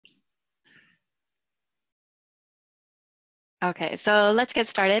Okay, so let's get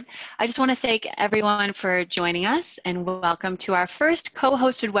started. I just want to thank everyone for joining us and welcome to our first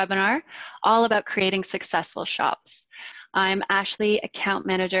co-hosted webinar all about creating successful shops. I'm Ashley, Account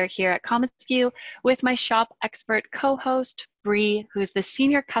Manager here at commonsku, with my shop expert co-host, Bree, who's the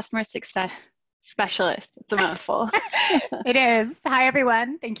Senior Customer Success Specialist. It's a mouthful. It is. Hi,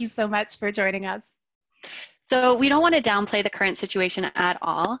 everyone. Thank you so much for joining us. So we don't want to downplay the current situation at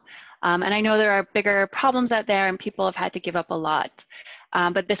all. And I know there are bigger problems out there and people have had to give up a lot.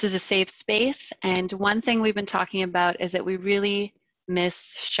 But this is a safe space. And one thing we've been talking about is that we really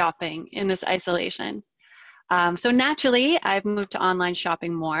miss shopping in this isolation. So naturally, I've moved to online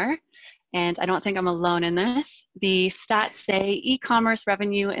shopping more. And I don't think I'm alone in this. The stats say e-commerce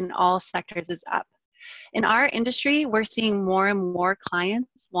revenue in all sectors is up. In our industry, we're seeing more and more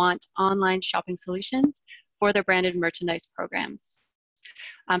clients want online shopping solutions for their branded merchandise programs.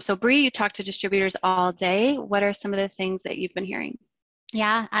 So Bree, you talk to distributors all day. What are some of the things that you've been hearing?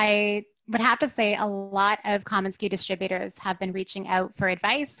 Yeah, I would have to say a lot of commonsku distributors have been reaching out for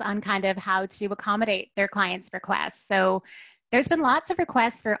advice on kind of how to accommodate their clients' requests. So there's been lots of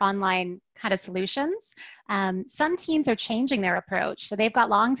requests for online kind of solutions. Some teams are changing their approach. So they've got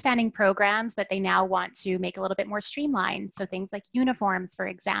long-standing programs that they now want to make a little bit more streamlined. So things like uniforms, for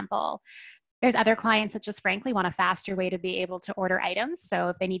example. There's other clients that just frankly want a faster way to be able to order items. So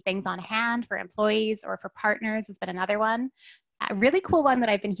if they need things on hand for employees or for partners, has been another one. A really cool one that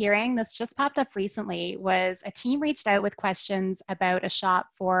I've been hearing, this just popped up recently, was a team reached out with questions about a shop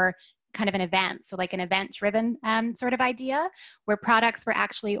for kind of an event. So like an event-driven sort of idea where products were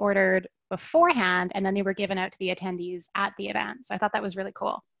actually ordered beforehand and then they were given out to the attendees at the event. So I thought that was really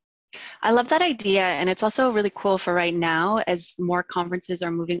cool. I love that idea. And it's also really cool for right now as more conferences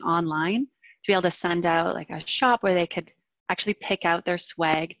are moving online, to be able to send out like a shop where they could actually pick out their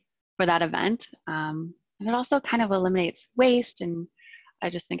swag for that event. And it also kind of eliminates waste, and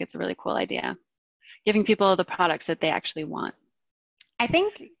I just think it's a really cool idea, giving people the products that they actually want. I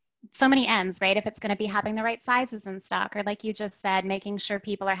think so many ends, right? If it's going to be having the right sizes in stock, or like you just said, making sure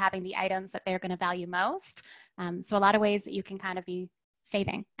people are having the items that they're going to value most. So a lot of ways that you can kind of be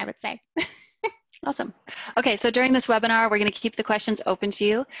saving, I would say. Awesome. Okay, so during this webinar, we're going to keep the questions open to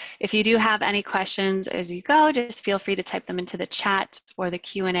you. If you do have any questions as you go, just feel free to type them into the chat or the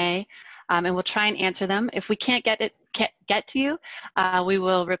Q&A, and we'll try and answer them. If we can't get to you, we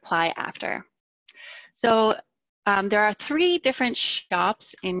will reply after. So there are 3 different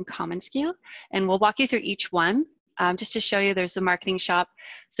shops in commonsku, and we'll walk you through each one. Just to show you, there's the marketing shop.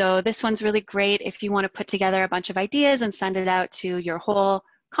 So this one's really great if you want to put together a bunch of ideas and send it out to your whole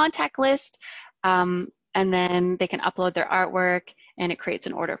contact list. And then they can upload their artwork and it creates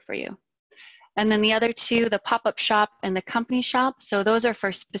an order for you. And then the other 2, the pop-up shop and the company shop. So those are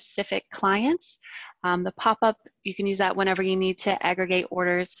for specific clients. The pop-up, you can use that whenever you need to aggregate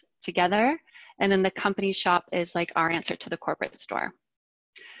orders together. And then the company shop is like our answer to the corporate store.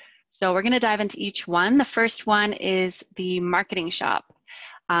 So we're going to dive into each one. The first one is the marketing shop.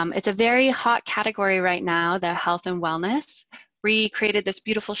 It's a very hot category right now, the health and wellness. We created this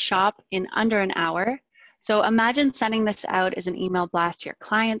beautiful shop in under an hour. So imagine sending this out as an email blast to your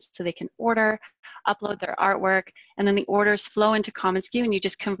clients so they can order, upload their artwork, and then the orders flow into commonsku and you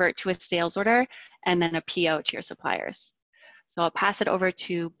just convert to a sales order and then a PO to your suppliers. So I'll pass it over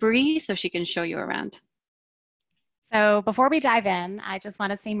to Bree so she can show you around. So before we dive in, I just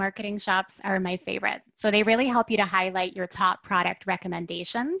want to say marketing shops are my favorite. So they really help you to highlight your top product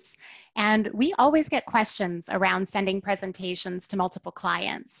recommendations. And we always get questions around sending presentations to multiple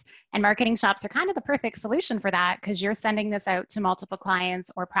clients. And marketing shops are kind of the perfect solution for that because you're sending this out to multiple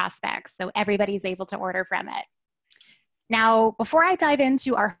clients or prospects. So everybody's able to order from it. Now, before I dive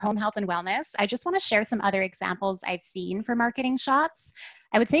into our home health and wellness, I just want to share some other examples I've seen for marketing shops.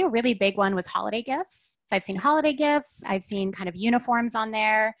 I would say a really big one was holiday gifts. So I've seen holiday gifts, I've seen kind of uniforms on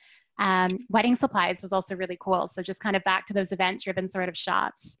there. Wedding supplies was also really cool. So just kind of back to those event-driven sort of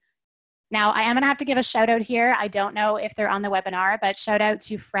shops. Now, I am going to have to give a shout out here. I don't know if they're on the webinar, but shout out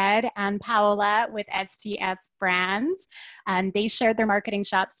to Fred and Paola with STS Brands. They shared their marketing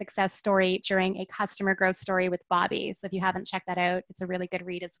shop success story during a customer growth story with Bobby. So if you haven't checked that out, it's a really good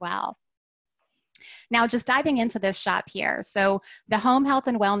read as well. Now, just diving into this shop here. So the home health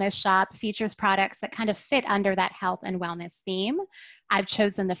and wellness shop features products that kind of fit under that health and wellness theme. I've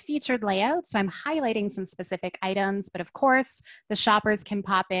chosen the featured layout, so I'm highlighting some specific items, but of course, the shoppers can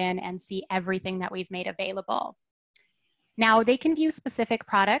pop in and see everything that we've made available. Now, they can view specific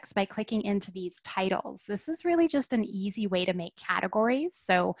products by clicking into these titles. This is really just an easy way to make categories,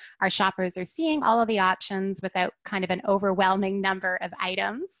 so our shoppers are seeing all of the options without kind of an overwhelming number of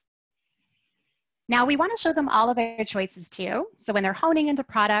items. Now we want to show them all of their choices too. So when they're honing into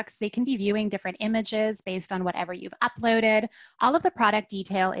products, they can be viewing different images based on whatever you've uploaded. All of the product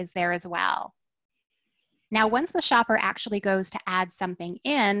detail is there as well. Now, once the shopper actually goes to add something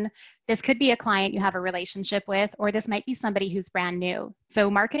in, this could be a client you have a relationship with, or this might be somebody who's brand new. So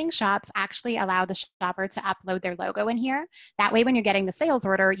marketing shops actually allow the shopper to upload their logo in here. That way, when you're getting the sales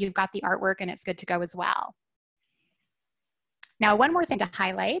order, you've got the artwork and it's good to go as well. Now, one more thing to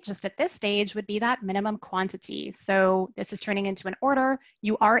highlight just at this stage would be that minimum quantity. So this is turning into an order.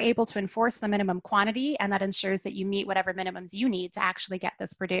 You are able to enforce the minimum quantity, and that ensures that you meet whatever minimums you need to actually get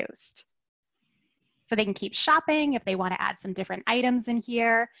this produced. So they can keep shopping if they want to add some different items in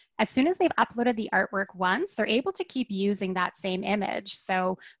here. As soon as they've uploaded the artwork once, they're able to keep using that same image.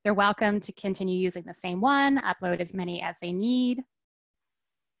 So they're welcome to continue using the same one, upload as many as they need.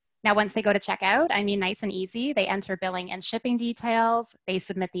 Now, once they go to checkout, I mean, nice and easy. They enter billing and shipping details. They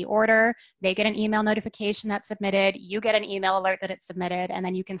submit the order. They get an email notification that's submitted. You get an email alert that it's submitted, and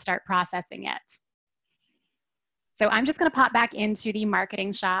then you can start processing it. So I'm just going to pop back into the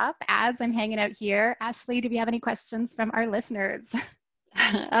marketing shop as I'm hanging out here. Ashley, do we have any questions from our listeners?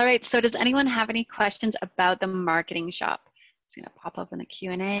 All right, so does anyone have any questions about the marketing shop? It's going to pop up in the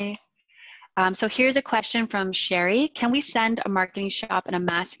Q&A. So here's a question from Sherry. Can we send a marketing shop and a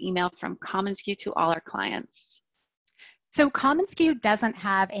mass email from commonsku to all our clients? So commonsku doesn't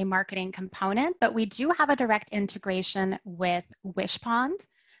have a marketing component, but we do have a direct integration with Wishpond.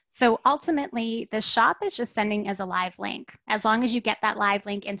 So ultimately, the shop is just sending as a live link. As long as you get that live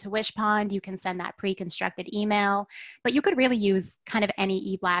link into Wishpond, you can send that pre-constructed email, but you could really use kind of any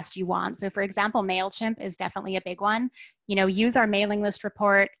e-blast you want. So for example, MailChimp is definitely a big one. You know, use our mailing list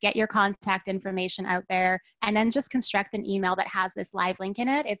report, get your contact information out there, and then just construct an email that has this live link in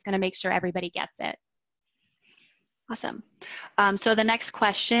it. It's going to make sure everybody gets it. Awesome. So the next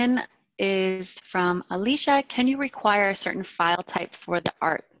question is from Alicia. Can you require a certain file type for the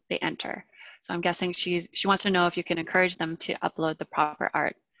art they enter? So I'm guessing she wants to know if you can encourage them to upload the proper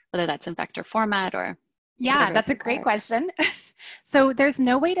art, whether that's in vector format or. Yeah, that's a great question. So there's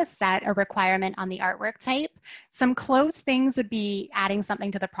no way to set a requirement on the artwork type. Some close things would be adding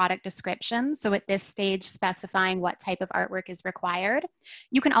something to the product description. So at this stage, specifying what type of artwork is required.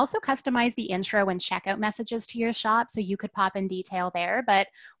 You can also customize the intro and checkout messages to your shop. So you could pop in detail there, but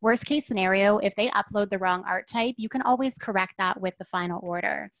worst case scenario, if they upload the wrong art type, you can always correct that with the final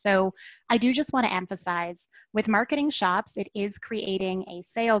order. So I do just want to emphasize, with marketing shops, it is creating a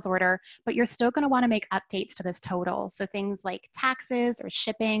sales order, but you're still going to want to make updates to this total. So things like taxes or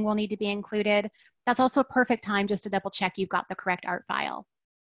shipping will need to be included. That's also a perfect time just to double check you've got the correct art file.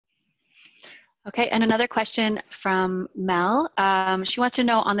 Okay, and another question from Mel. She wants to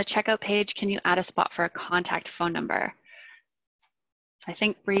know, on the checkout page, can you add a spot for a contact phone number? I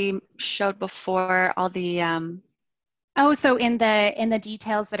think Bree showed before all the Oh, so in the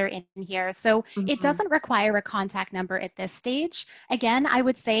details that are in here. So it doesn't require a contact number at this stage. Again, I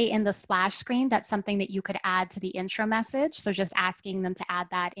would say in the splash screen, that's something that you could add to the intro message. So just asking them to add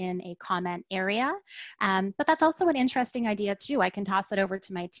that in a comment area. But that's also an interesting idea too. I can toss it over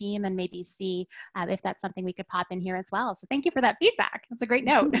to my team and maybe see if that's something we could pop in here as well. So thank you for that feedback. That's a great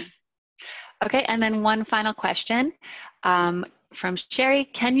note. Okay, and then one final question from Sherry.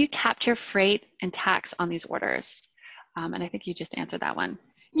 Can you capture freight and tax on these orders? And I think you just answered that one.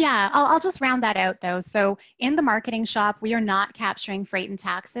 Yeah, I'll just round that out though. So in the marketing shop, we are not capturing freight and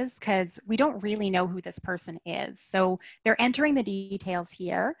taxes because we don't really know who this person is. So they're entering the details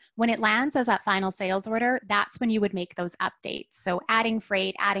here. When it lands as that final sales order, that's when you would make those updates. So adding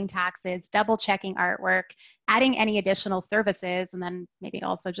freight, adding taxes, double checking artwork, adding any additional services, and then maybe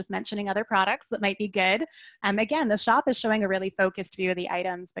also just mentioning other products that might be good. Again, the shop is showing a really focused view of the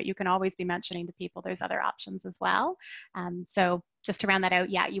items, but you can always be mentioning to people there's other options as well. So just to round that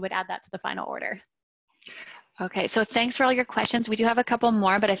out, yeah, you would add that to the final order. Okay, so thanks for all your questions. We do have a couple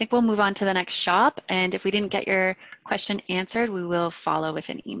more, but I think we'll move on to the next shop. And if we didn't get your question answered, we will follow with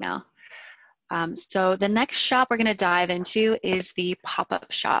an email. So the next shop we're going to dive into is the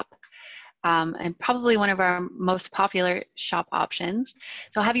pop-up shop. And probably one of our most popular shop options.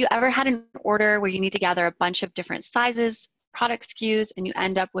 So have you ever had an order where you need to gather a bunch of different sizes, product SKUs, and you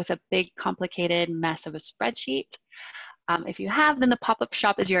end up with a big complicated mess of a spreadsheet? If you have, then the pop-up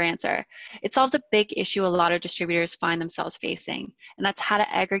shop is your answer. It solves a big issue a lot of distributors find themselves facing, and that's how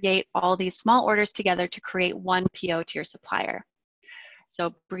to aggregate all these small orders together to create one PO to your supplier.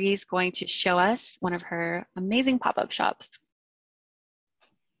 So Bree's going to show us one of her amazing pop-up shops.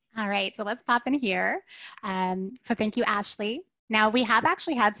 All right, so let's pop in here. So thank you, Ashley. Now, we have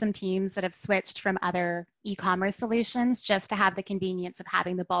actually had some teams that have switched from other e-commerce solutions just to have the convenience of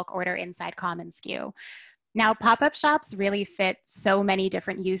having the bulk order inside commonsku. Now, pop-up shops really fit so many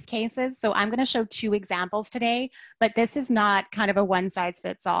different use cases. So I'm going to show 2 examples today, but this is not kind of a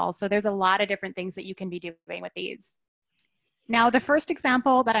one-size-fits-all. So there's a lot of different things that you can be doing with these. Now, the first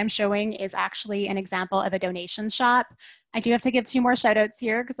example that I'm showing is actually an example of a donation shop. I do have to give 2 more shout outs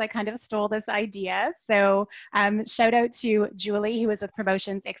here because I kind of stole this idea. So shout out to Julie, who was with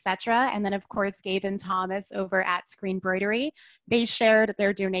Promotions, etc. And then of course, Gabe and Thomas over at Screenbroidery. They shared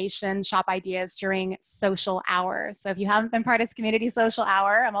their donation shop ideas during social hour. So if you haven't been part of this community social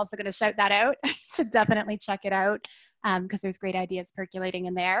hour, I'm also going to shout that out. You should definitely check it out because there's great ideas percolating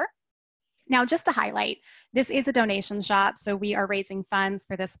in there. Now, just to highlight, this is a donation shop, so we are raising funds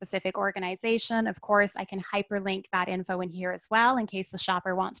for this specific organization. Of course, I can hyperlink that info in here as well in case the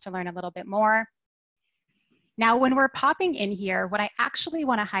shopper wants to learn a little bit more. Now, when we're popping in here, what I actually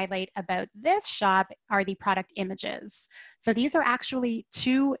want to highlight about this shop are the product images. So these are actually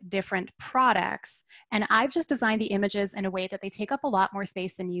 2 different products, and I've just designed the images in a way that they take up a lot more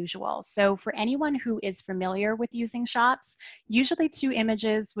space than usual. So for anyone who is familiar with using shops, usually 2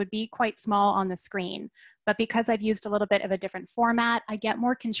 images would be quite small on the screen. But because I've used a little bit of a different format, I get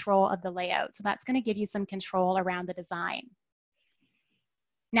more control of the layout. So that's going to give you some control around the design.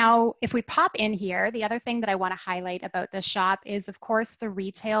 Now, if we pop in here, the other thing that I want to highlight about this shop is, of course, the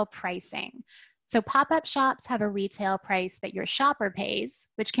retail pricing. So pop-up shops have a retail price that your shopper pays,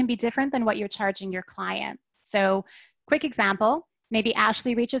 which can be different than what you're charging your client. So quick example, maybe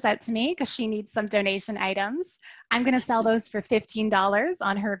Ashley reaches out to me because she needs some donation items. I'm going to sell those for $15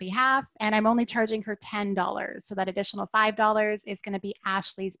 on her behalf, and I'm only charging her $10. So that additional $5 is going to be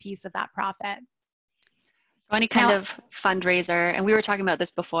Ashley's piece of that profit. Any kind of fundraiser, and we were talking about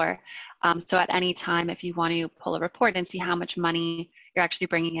this before, so at any time if you want to pull a report and see how much money you're actually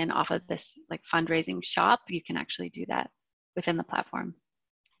bringing in off of this like fundraising shop, you can actually do that within the platform.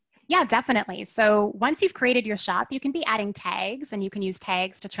 Yeah, definitely. So once you've created your shop, you can be adding tags, and you can use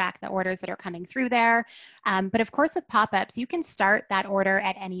tags to track the orders that are coming through there. But of course, with pop-ups, you can start that order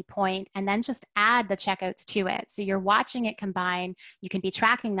at any point and then just add the checkouts to it. So you're watching it combine, you can be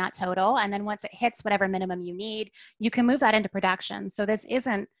tracking that total, and then once it hits whatever minimum you need, you can move that into production. So this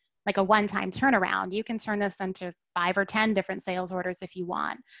isn't like a one-time turnaround. You can turn this into 5 or 10 different sales orders if you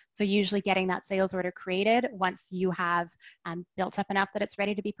want. So usually getting that sales order created once you have built up enough that it's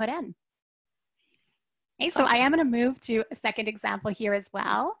ready to be put in. Okay, so I am going to move to a second example here as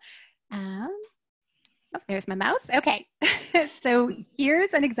well. Oh, there's my mouse. Okay, so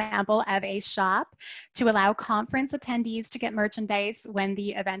here's an example of a shop to allow conference attendees to get merchandise when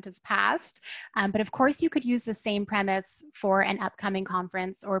the event is past. But of course, you could use the same premise for an upcoming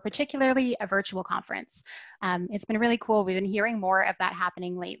conference or particularly a virtual conference. It's been really cool. We've been hearing more of that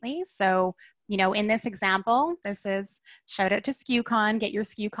happening lately. So, you know, in this example, this is shout out to SKUCon, get your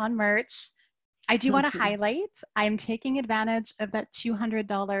SKUCon merch. I do want to highlight, I'm taking advantage of that $200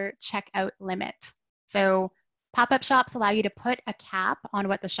 checkout limit. So pop-up shops allow you to put a cap on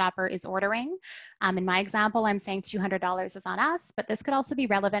what the shopper is ordering. In my example, I'm saying $200 is on us, but this could also be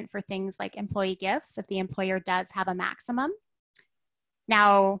relevant for things like employee gifts if the employer does have a maximum.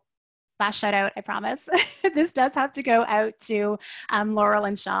 Now, last shout out, I promise. This does have to go out to Laurel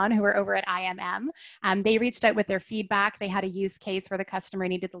and Sean, who are over at IMM. They reached out with their feedback. They had a use case where the customer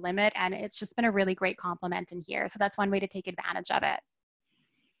needed the limit, and it's just been a really great compliment in here. So that's one way to take advantage of it.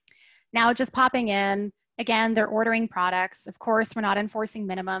 Now, just popping in, again, they're ordering products. Of course, we're not enforcing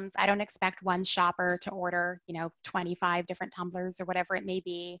minimums. I don't expect one shopper to order, 25 different tumblers or whatever it may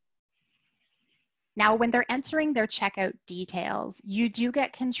be. Now, when they're entering their checkout details, you do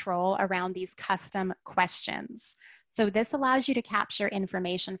get control around these custom questions. So this allows you to capture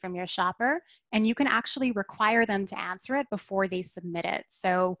information from your shopper, and you can actually require them to answer it before they submit it.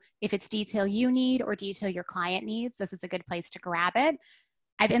 So if it's detail you need or detail your client needs, this is a good place to grab it.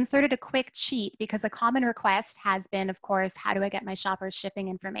 I've inserted a quick cheat because a common request has been, of course, how do I get my shoppers shipping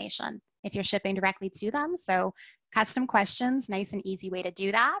information if you're shipping directly to them? So custom questions, nice and easy way to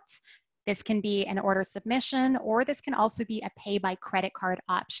do that. This can be an order submission, or this can also be a pay by credit card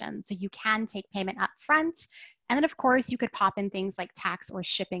option. So you can take payment up front. And then of course you could pop in things like tax or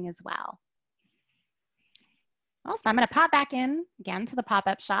shipping as well. Well, so I'm going to pop back in again to the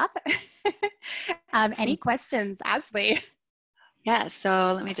pop-up shop. Any questions, Ashley? Yeah,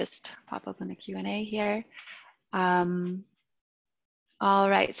 so let me just pop open the Q&A here. All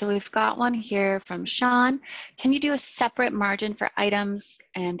right, so we've got one here from Sean. Can you do a separate margin for items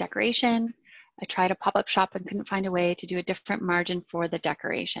and decoration? I tried a pop-up shop and couldn't find a way to do a different margin for the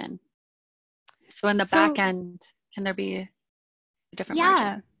decoration. So in the back end, can there be a different Yeah.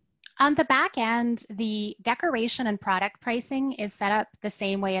 margin? On the back end, the decoration and product pricing is set up the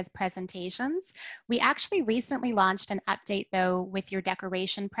same way as presentations. We actually recently launched an update though with your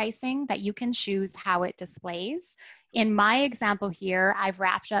decoration pricing that you can choose how it displays. In my example here, I've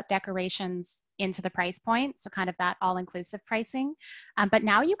wrapped up decorations into the price point, so kind of that all-inclusive pricing. But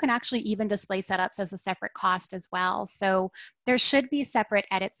now you can actually even display setups as a separate cost as well. So there should be separate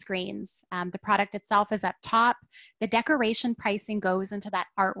edit screens. The product itself is up top. The decoration pricing goes into that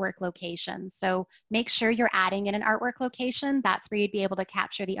artwork location. So make sure you're adding in an artwork location. That's where you'd be able to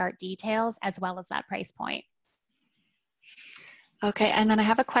capture the art details as well as that price point. Okay, and then I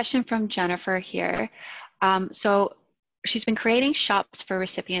have a question from Jennifer here. So she's been creating shops for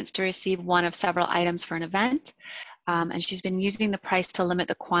recipients to receive one of several items for an event, and she's been using the price to limit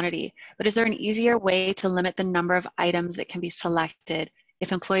the quantity. But is there an easier way to limit the number of items that can be selected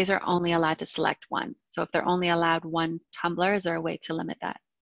if employees are only allowed to select one? So if they're only allowed one tumbler, is there a way to limit that?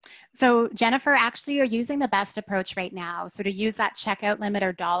 So Jennifer, actually you're using the best approach right now. So to use that checkout limit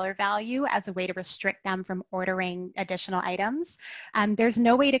or dollar value as a way to restrict them from ordering additional items. There's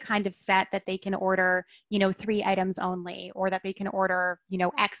no way to kind of set that they can order, 3 items only, or that they can order,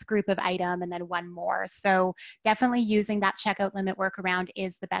 X group of item and then one more. So definitely using that checkout limit workaround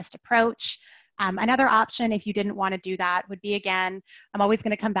is the best approach. Another option, if you didn't want to do that, would be, again, I'm always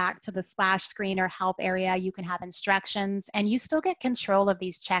going to come back to the splash screen or help area. You can have instructions and you still get control of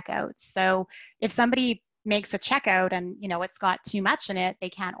these checkouts. So if somebody makes a checkout and it's got too much in it, they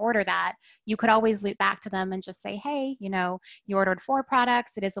can't order that, you could always loop back to them and just say, hey, you ordered 4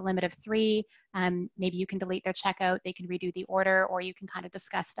 products, it is a limit of 3. Maybe you can delete their checkout, they can redo the order, or you can kind of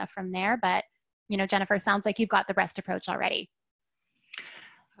discuss stuff from there. But Jennifer, sounds like you've got the best approach already.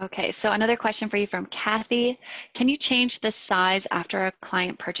 Okay, so another question for you from Kathy. Can you change the size after a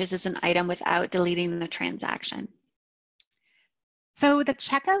client purchases an item without deleting the transaction? So the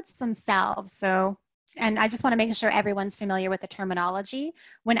checkouts themselves, and I just want to make sure everyone's familiar with the terminology.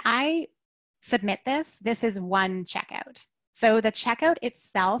 When I submit this is one checkout. So the checkout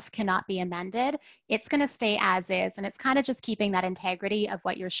itself cannot be amended. It's going to stay as is, and it's kind of just keeping that integrity of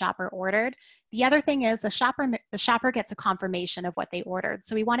what your shopper ordered. The other thing is the shopper gets a confirmation of what they ordered.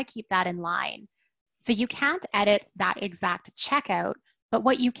 So we want to keep that in line. So you can't edit that exact checkout, but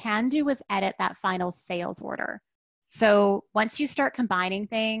what you can do is edit that final sales order. So once you start combining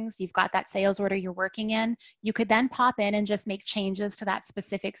things, you've got that sales order you're working in, you could then pop in and just make changes to that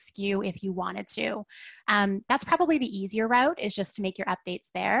specific SKU if you wanted to. That's probably the easier route, is just to make your updates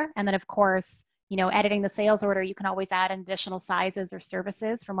there. And then of course, editing the sales order, you can always add in additional sizes or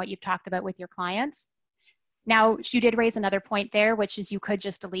services from what you've talked about with your client. Now, you did raise another point there, which is you could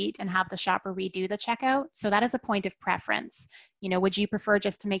just delete and have the shopper redo the checkout. So that is a point of preference. Would you prefer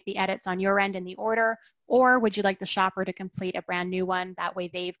just to make the edits on your end in the order, or would you like the shopper to complete a brand new one? That way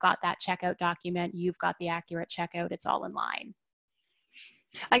they've got that checkout document, you've got the accurate checkout, it's all in line.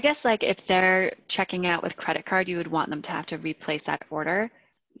 I guess like if they're checking out with credit card, you would want them to have to replace that order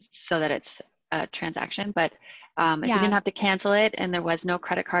so that it's a transaction. But if you didn't have to cancel it and there was no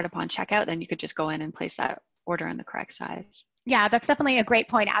credit card upon checkout, then you could just go in and place that order in the correct size. Yeah, that's definitely a great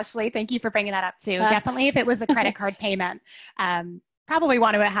point, Ashley. Thank you for bringing that up too. Definitely, if it was a credit card payment, probably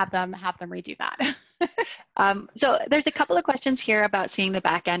want to have them redo that. So there's a couple of questions here about seeing the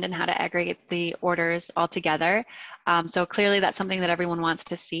back end and how to aggregate the orders all together. So clearly that's something that everyone wants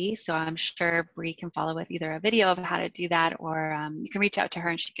to see. So I'm sure Bree can follow with either a video of how to do that, or you can reach out to her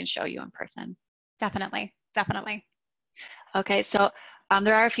and she can show you in person. Definitely. Okay, so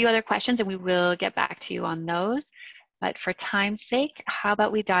there are a few other questions and we will get back to you on those. But for time's sake, how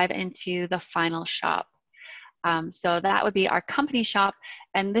about we dive into the final shop? So that would be our company shop,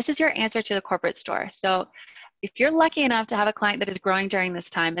 and this is your answer to the corporate store. So if you're lucky enough to have a client that is growing during this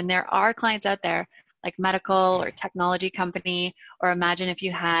time, and there are clients out there like medical or technology company, or imagine if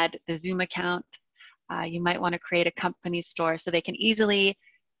you had the Zoom account, you might want to create a company store so they can easily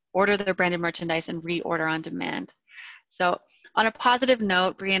order their branded merchandise and reorder on demand. So on a positive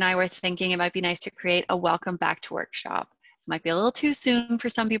note, Bree and I were thinking it might be nice to create a welcome back to work shop. This might be a little too soon for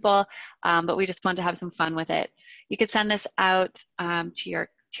some people, but we just wanted to have some fun with it. You could send this out to your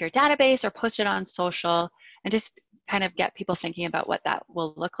database or post it on social and just kind of get people thinking about what that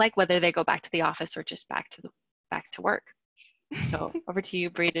will look like, whether they go back to the office or just back to work. So over to you,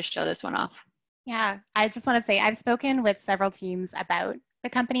 Bree, to show this one off. Yeah, I just want to say I've spoken with several teams about the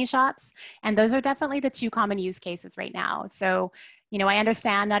company shops, and those are definitely the 2 common use cases right now. So, I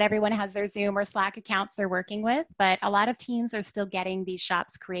understand not everyone has their Zoom or Slack accounts they're working with, but a lot of teams are still getting these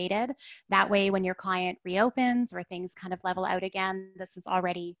shops created. That way, when your client reopens or things kind of level out again, this is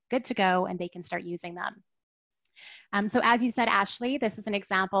already good to go and they can start using them. So as you said, Ashley, this is an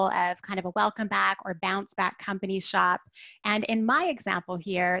example of kind of a welcome back or bounce back company shop. And in my example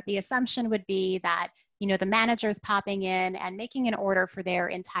here, the assumption would be that the manager's popping in and making an order for their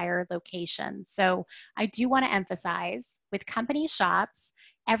entire location. So I do want to emphasize with company shops,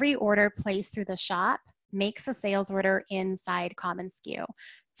 every order placed through the shop makes a sales order inside commonsku.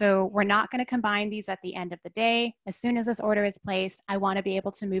 So we're not going to combine these at the end of the day. As soon as this order is placed, I want to be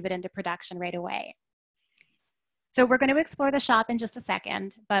able to move it into production right away. So we're going to explore the shop in just a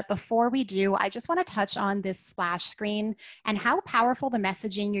second, but before we do, I just want to touch on this splash screen and how powerful the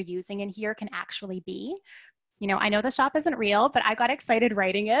messaging you're using in here can actually be. I know the shop isn't real, but I got excited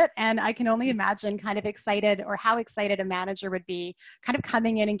writing it, and I can only imagine kind of excited or how excited a manager would be kind of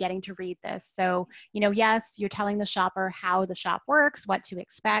coming in and getting to read this. So, yes, you're telling the shopper how the shop works, what to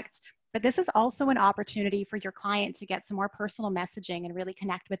expect, but this is also an opportunity for your client to get some more personal messaging and really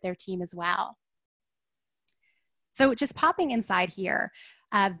connect with their team as well. So just popping inside here,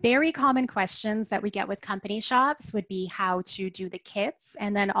 very common questions that we get with company shops would be how to do the kits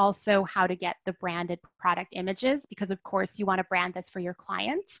and then also how to get the branded product images, because of course you want to brand this for your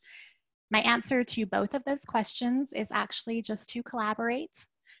clients. My answer to both of those questions is actually just to collaborate.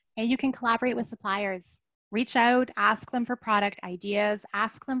 And you can collaborate with suppliers. Reach out, ask them for product ideas,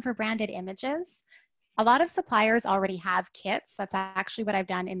 ask them for branded images. A lot of suppliers already have kits. That's actually what I've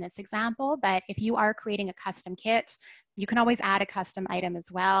done in this example. But if you are creating a custom kit, you can always add a custom item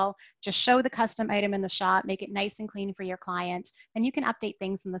as well. Just show the custom item in the shop, make it nice and clean for your client, and you can update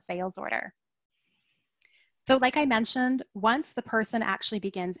things in the sales order. So like I mentioned, once the person actually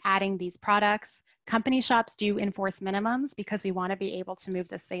begins adding these products, company shops do enforce minimums because we want to be able to move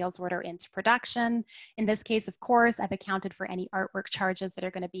the sales order into production. In this case, of course, I've accounted for any artwork charges that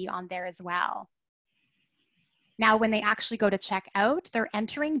are going to be on there as well. Now, when they actually go to check out, they're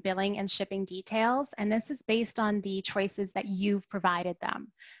entering billing and shipping details, and this is based on the choices that you've provided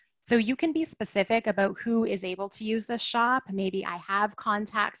them. So you can be specific about who is able to use this shop. Maybe I have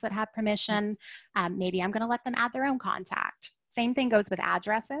contacts that have permission. Maybe I'm going to let them add their own contact. Same thing goes with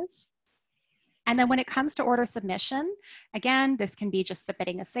addresses. And then when it comes to order submission, again, this can be just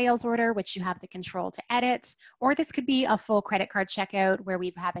submitting a sales order, which you have the control to edit, or this could be a full credit card checkout where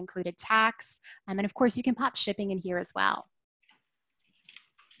we have included tax. And of course, you can pop shipping in here as well.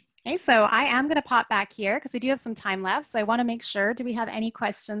 Okay, so I am going to pop back here because we do have some time left. So I want to make sure, do we have any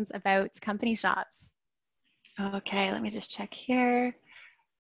questions about company shops? Okay, let me just check here.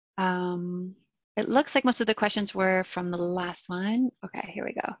 It looks like most of the questions were from the last one. Okay, here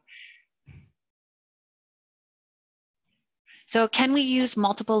we go. So can we use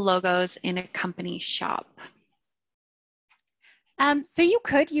multiple logos in a company shop? So you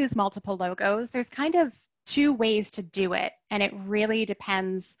could use multiple logos. There's kind of two ways to do it, and it really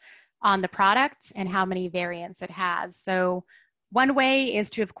depends on the product and how many variants it has. So one way is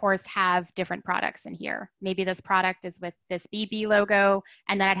to, of course, have different products in here. Maybe this product is with this BB logo,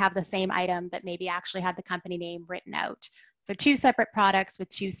 and then I'd have the same item that maybe actually had the company name written out. So two separate products with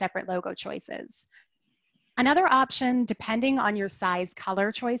two separate logo choices. Another option, depending on your size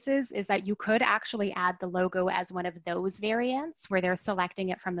color choices, is that you could actually add the logo as one of those variants where they're selecting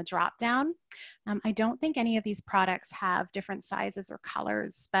it from the drop-down. I don't think any of these products have different sizes or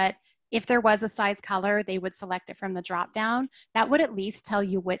colors, but if there was a size color, they would select it from the drop-down. That would at least tell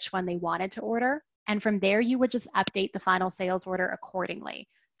you which one they wanted to order. And from there, you would just update the final sales order accordingly.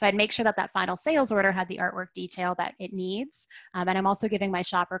 So I'd make sure that that final sales order had the artwork detail that it needs. And I'm also giving my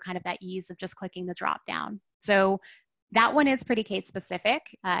shopper kind of that ease of just clicking the drop down. So that one is pretty case specific.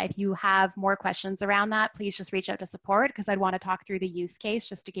 If you have more questions around that, please just reach out to support because I'd want to talk through the use case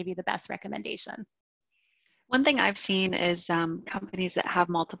just to give you the best recommendation. One thing I've seen is companies that have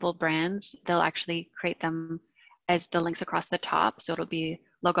multiple brands, they'll actually create them as the links across the top. So it'll be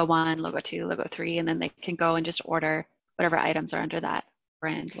logo 1, logo 2, logo 3, and then they can go and just order whatever items are under that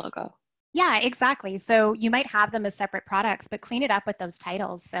brand logo. Yeah, exactly. So you might have them as separate products, but clean it up with those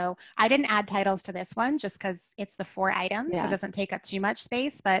titles. So I didn't add titles to this one just because it's the 4 items, so it doesn't take up too much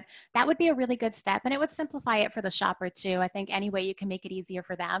space, but that would be a really good step and it would simplify it for the shopper too. I think any way you can make it easier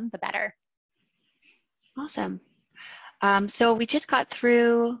for them, the better. Awesome. So we just got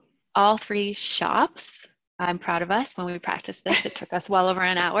through all 3 shops. I'm proud of us. When we practiced this, it took us well over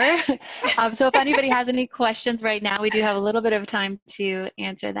an hour. So if anybody has any questions right now, we do have a little bit of time to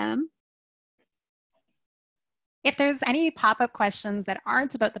answer them. If there's any pop-up questions that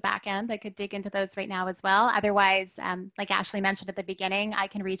aren't about the back end, I could dig into those right now as well. Otherwise, like Ashley mentioned at the beginning, I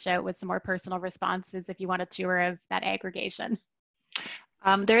can reach out with some more personal responses if you want a tour of that aggregation.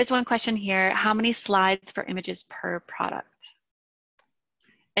 There is one question here. How many slides for images per product?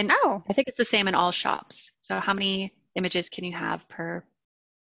 And I think it's the same in all shops. So how many images can you have per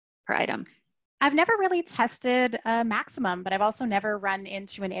item? I've never really tested a maximum, but I've also never run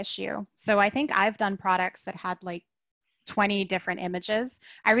into an issue. So I think I've done products that had like 20 different images.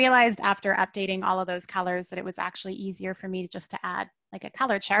 I realized after updating all of those colors that it was actually easier for me just to add like a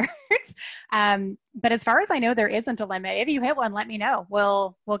color chart. But as far as I know, there isn't a limit. If you hit one, let me know.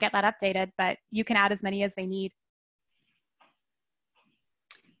 We'll get that updated, but you can add as many as they need.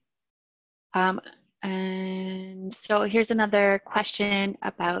 And so here's another question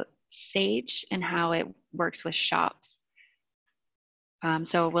about Sage and how it works with shops.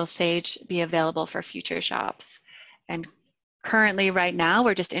 So will Sage be available for future shops? And currently, right now,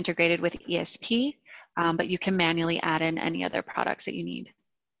 we're just integrated with ESP, but you can manually add in any other products that you need.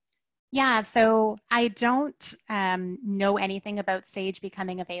 Yeah, so I don't know anything about Sage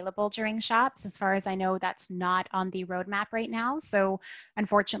becoming available during shops. As far as I know, that's not on the roadmap right now. So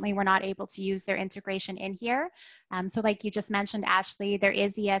unfortunately, we're not able to use their integration in here. So like you just mentioned, Ashley, there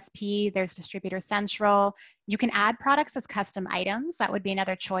is ESP, there's Distributor Central. You can add products as custom items. That would be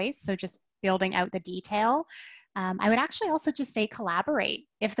another choice. So just building out the detail. I would actually also just say collaborate.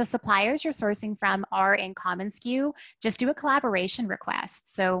 If the suppliers you're sourcing from are in commonsku, just do a collaboration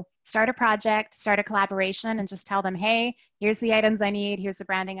request. So start a project, start a collaboration, and just tell them, hey, here's the items I need, here's the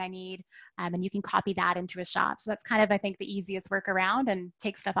branding I need, and you can copy that into a shop. So that's kind of, I think, the easiest workaround and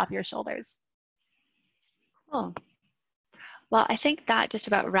take stuff off your shoulders. Cool. Well, I think that just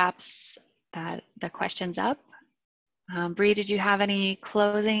about wraps the questions up. Bree, did you have any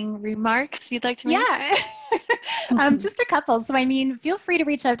closing remarks you'd like to make? Yeah, just a couple. So, I mean, feel free to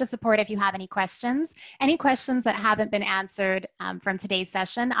reach out to support if you have any questions. Any questions that haven't been answered from today's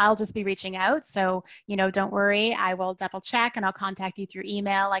session, I'll just be reaching out. So, don't worry, I will double check and I'll contact you through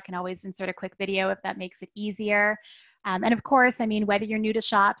email. I can always insert a quick video if that makes it easier. And of course, I mean, whether you're new to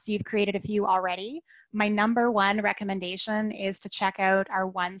shops, you've created a few already, my number one recommendation is to check out our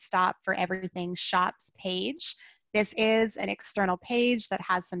One Stop for Everything shops page. This is an external page that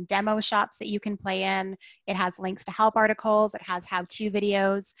has some demo shops that you can play in. It has links to help articles, it has how-to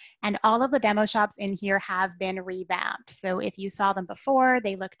videos, and all of the demo shops in here have been revamped. So if you saw them before,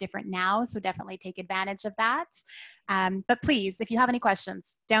 they look different now, so definitely take advantage of that. But please, if you have any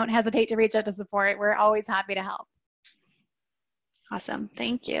questions, don't hesitate to reach out to support. We're always happy to help. Awesome,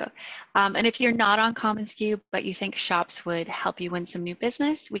 thank you. And if you're not on commonsku, but you think shops would help you win some new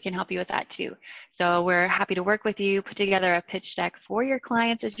business, we can help you with that too. So we're happy to work with you, put together a pitch deck for your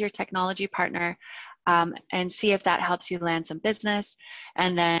clients as your technology partner, and see if that helps you land some business.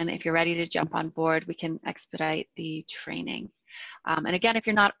 And then if you're ready to jump on board, we can expedite the training. And again, if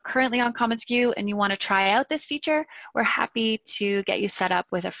you're not currently on commonsku and you want to try out this feature, we're happy to get you set up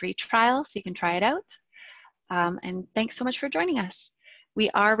with a free trial so you can try it out. And thanks so much for joining us. We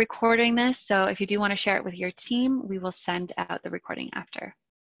are recording this, so if you do want to share it with your team, we will send out the recording after.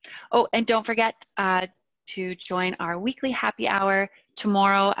 Oh, and don't forget to join our weekly happy hour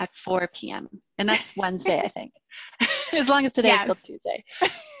tomorrow at 4 p.m. And that's Wednesday, I think, as long as today is still Tuesday.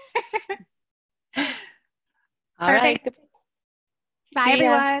 All right. Bye,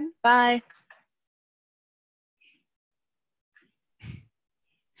 everyone. Bye.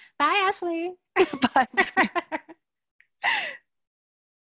 Bye, Ashley. Bye.